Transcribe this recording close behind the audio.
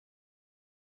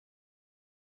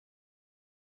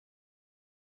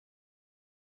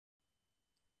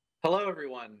Hello,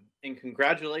 everyone, and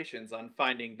congratulations on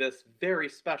finding this very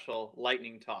special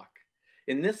lightning talk.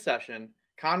 In this session,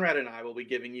 Conrad and I will be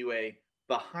giving you a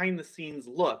behind the scenes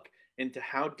look into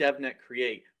how DevNet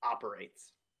Create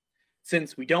operates.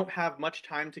 Since we don't have much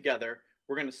time together,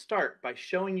 we're going to start by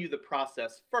showing you the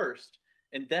process first,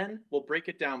 and then we'll break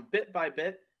it down bit by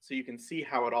bit so you can see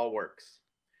how it all works.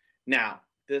 Now,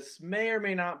 this may or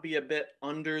may not be a bit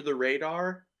under the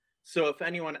radar, so if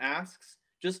anyone asks,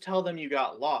 just tell them you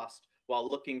got lost while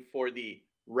looking for the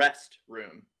rest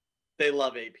room. They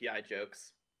love API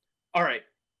jokes. All right,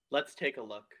 let's take a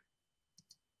look.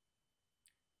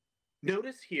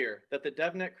 Notice here that the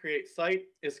DevNet Create site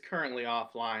is currently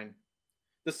offline.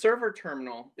 The server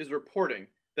terminal is reporting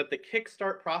that the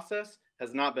kickstart process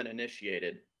has not been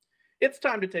initiated. It's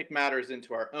time to take matters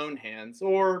into our own hands,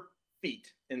 or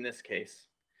feet in this case.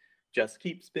 Just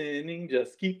keep spinning,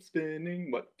 just keep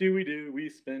spinning. What do? We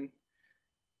spin.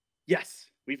 Yes,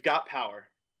 we've got power.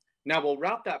 Now we'll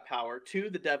route that power to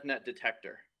the DevNet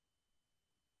detector.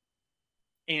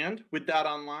 And with that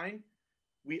online,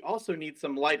 we also need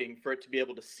some lighting for it to be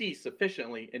able to see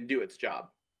sufficiently and do its job.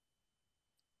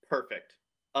 Perfect.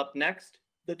 Up next,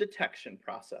 the detection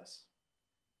process.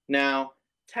 Now,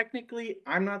 technically,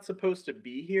 I'm not supposed to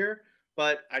be here,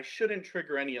 but I shouldn't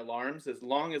trigger any alarms as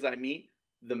long as I meet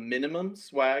the minimum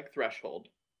swag threshold.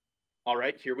 All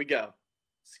right, here we go.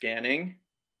 Scanning.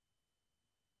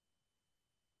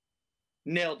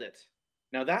 Nailed it.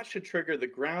 Now that should trigger the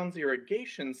grounds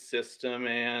irrigation system,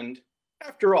 and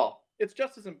after all, it's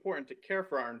just as important to care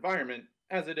for our environment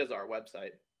as it is our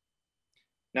website.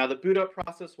 Now the boot up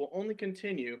process will only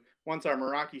continue once our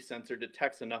Meraki sensor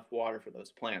detects enough water for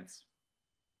those plants.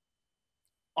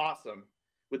 Awesome.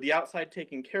 With the outside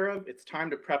taken care of, it's time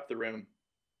to prep the room.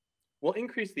 We'll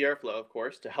increase the airflow, of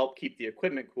course, to help keep the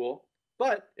equipment cool,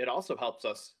 but it also helps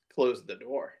us close the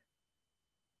door.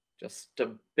 Just a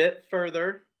bit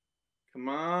further. Come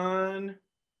on.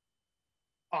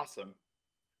 Awesome.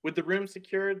 With the room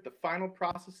secured, the final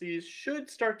processes should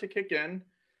start to kick in.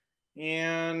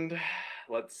 And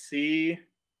let's see.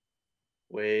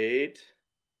 Wait.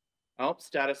 Oh,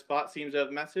 status bot seems to have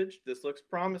messaged. This looks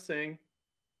promising.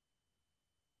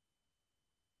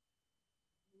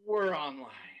 We're online.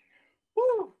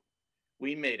 Woo!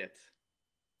 We made it.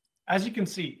 As you can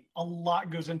see, a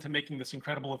lot goes into making this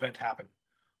incredible event happen.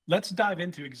 Let's dive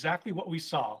into exactly what we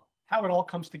saw, how it all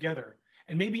comes together,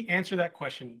 and maybe answer that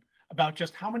question about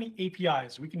just how many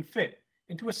APIs we can fit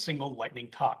into a single Lightning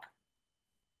talk.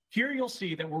 Here you'll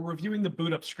see that we're reviewing the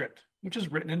boot up script, which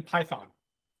is written in Python.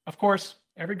 Of course,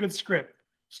 every good script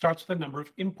starts with a number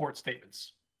of import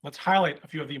statements. Let's highlight a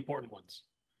few of the important ones.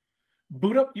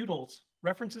 Boot up utils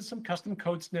references some custom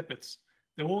code snippets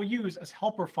that we'll use as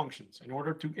helper functions in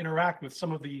order to interact with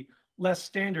some of the less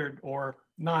standard or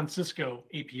non-Cisco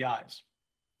APIs.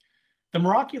 The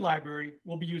Meraki library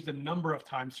will be used a number of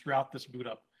times throughout this boot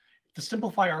up to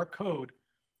simplify our code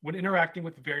when interacting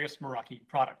with various Meraki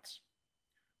products.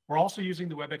 We're also using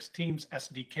the WebEx Teams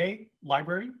SDK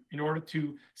library in order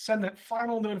to send that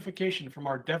final notification from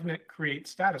our DevNet Create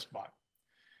status bot.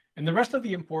 And the rest of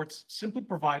the imports simply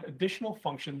provide additional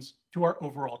functions to our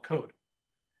overall code.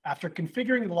 After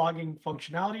configuring the logging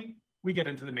functionality, we get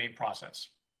into the main process.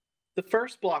 The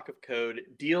first block of code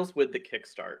deals with the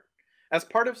kickstart. As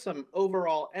part of some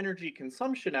overall energy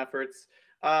consumption efforts,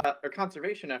 or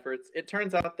conservation efforts, it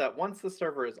turns out that once the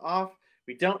server is off,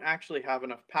 we don't actually have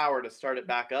enough power to start it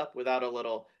back up without a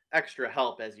little extra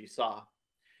help, as you saw.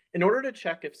 In order to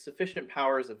check if sufficient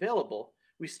power is available,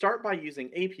 we start by using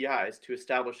APIs to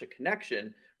establish a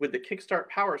connection with the kickstart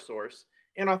power source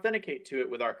and authenticate to it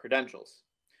with our credentials.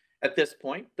 At this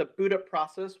point, the boot up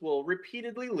process will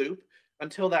repeatedly loop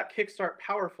until that kickstart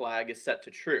power flag is set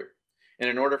to true. And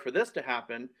in order for this to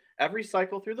happen, every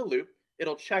cycle through the loop,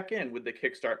 it'll check in with the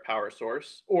kickstart power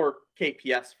source, or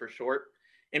KPS for short,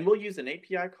 and we'll use an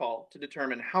API call to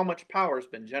determine how much power has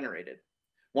been generated.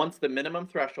 Once the minimum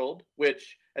threshold,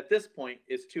 which at this point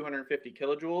is 250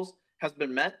 kilojoules, has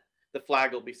been met, the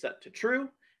flag will be set to true,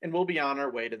 and we'll be on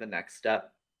our way to the next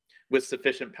step. With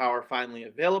sufficient power finally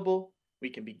available, we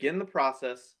can begin the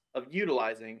process of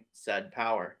utilizing said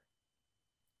power.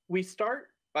 We start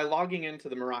by logging into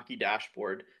the Meraki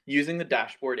dashboard using the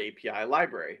dashboard API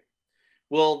library.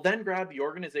 We'll then grab the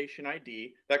organization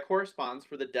ID that corresponds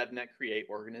for the DevNet Create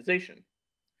organization.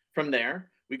 From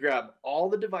there, we grab all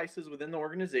the devices within the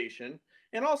organization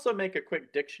and also make a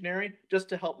quick dictionary just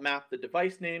to help map the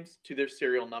device names to their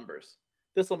serial numbers.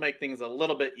 This will make things a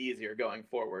little bit easier going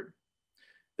forward.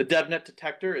 The DevNet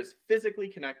detector is physically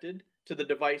connected to the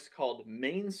device called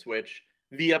main switch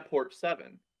via port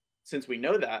 7. Since we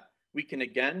know that, we can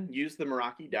again use the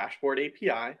Meraki dashboard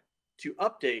API to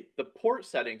update the port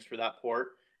settings for that port,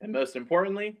 and most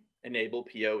importantly, enable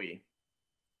PoE.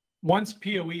 Once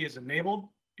PoE is enabled,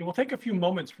 it will take a few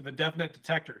moments for the DevNet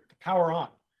detector to power on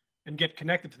and get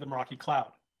connected to the Meraki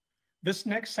cloud. This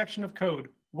next section of code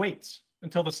waits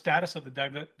until the status of the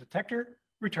DevNet detector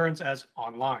returns as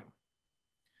online.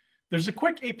 There's a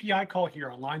quick API call here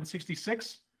on line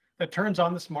 66 that turns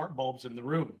on the smart bulbs in the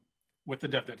room with the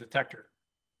DevNet detector.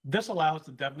 This allows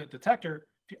the DevNet detector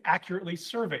to accurately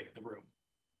survey the room.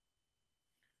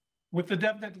 With the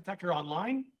DevNet detector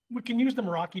online, we can use the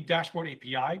Meraki dashboard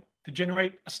API to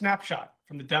generate a snapshot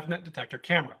from the DevNet detector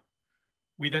camera.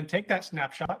 We then take that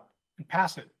snapshot and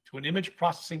pass it to an image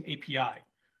processing API,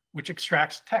 which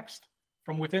extracts text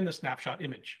from within the snapshot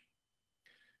image.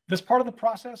 This part of the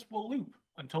process will loop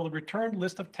until the returned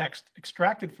list of text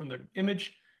extracted from the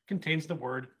image contains the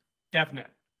word DevNet,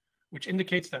 which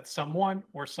indicates that someone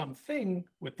or something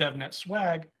with DevNet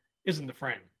swag is in the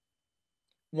frame.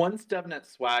 Once DevNet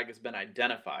swag has been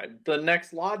identified, the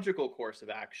next logical course of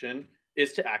action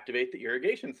is to activate the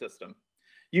irrigation system.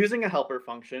 Using a helper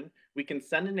function, we can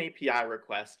send an API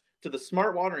request to the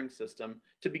smart watering system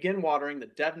to begin watering the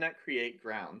DevNet Create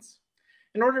grounds.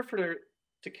 In order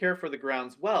to care for the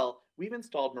grounds well, we've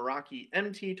installed Meraki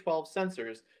MT12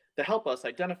 sensors to help us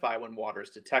identify when water is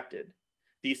detected.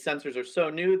 These sensors are so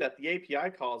new that the API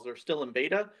calls are still in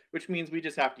beta, which means we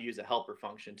just have to use a helper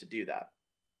function to do that.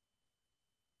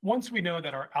 Once we know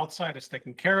that our outside is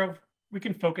taken care of, we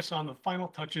can focus on the final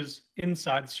touches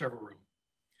inside the server room.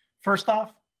 First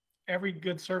off, every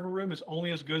good server room is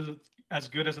only as good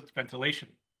as its ventilation.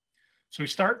 So we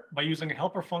start by using a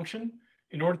helper function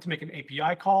in order to make an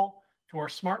API call to our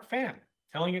smart fan,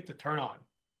 telling it to turn on.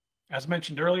 As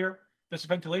mentioned earlier, this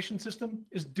ventilation system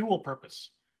is dual purpose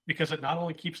because it not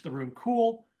only keeps the room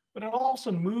cool, but it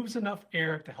also moves enough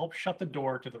air to help shut the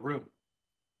door to the room.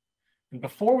 And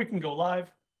before we can go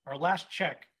live, our last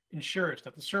check ensures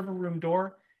that the server room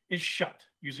door is shut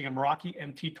using a Meraki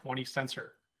MT20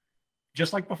 sensor.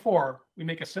 Just like before, we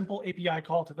make a simple API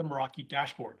call to the Meraki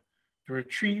dashboard to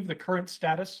retrieve the current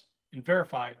status and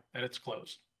verify that it's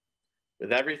closed.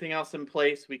 With everything else in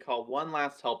place, we call one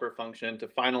last helper function to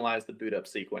finalize the boot up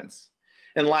sequence.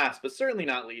 And last, but certainly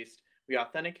not least, we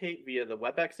authenticate via the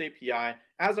WebEx API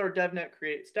as our DevNet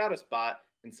Create status bot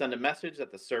and send a message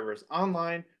that the server is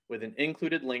online with an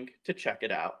included link to check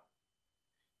it out.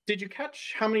 Did you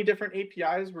catch how many different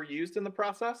APIs were used in the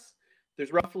process?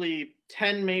 There's roughly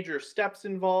 10 major steps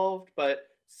involved, but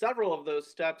several of those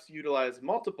steps utilize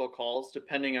multiple calls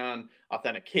depending on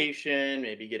authentication,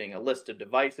 maybe getting a list of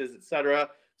devices, etc.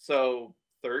 So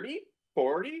 30,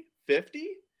 40, 50?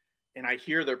 And I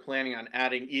hear they're planning on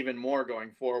adding even more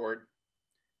going forward.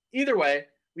 Either way,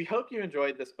 we hope you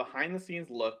enjoyed this behind-the-scenes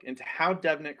look into how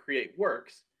DevNet Create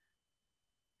works.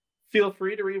 Feel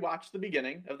free to rewatch the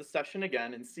beginning of the session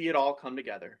again and see it all come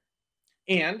together.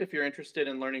 And if you're interested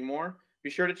in learning more, be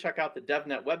sure to check out the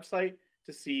DevNet website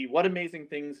to see what amazing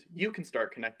things you can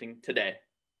start connecting today.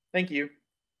 Thank you.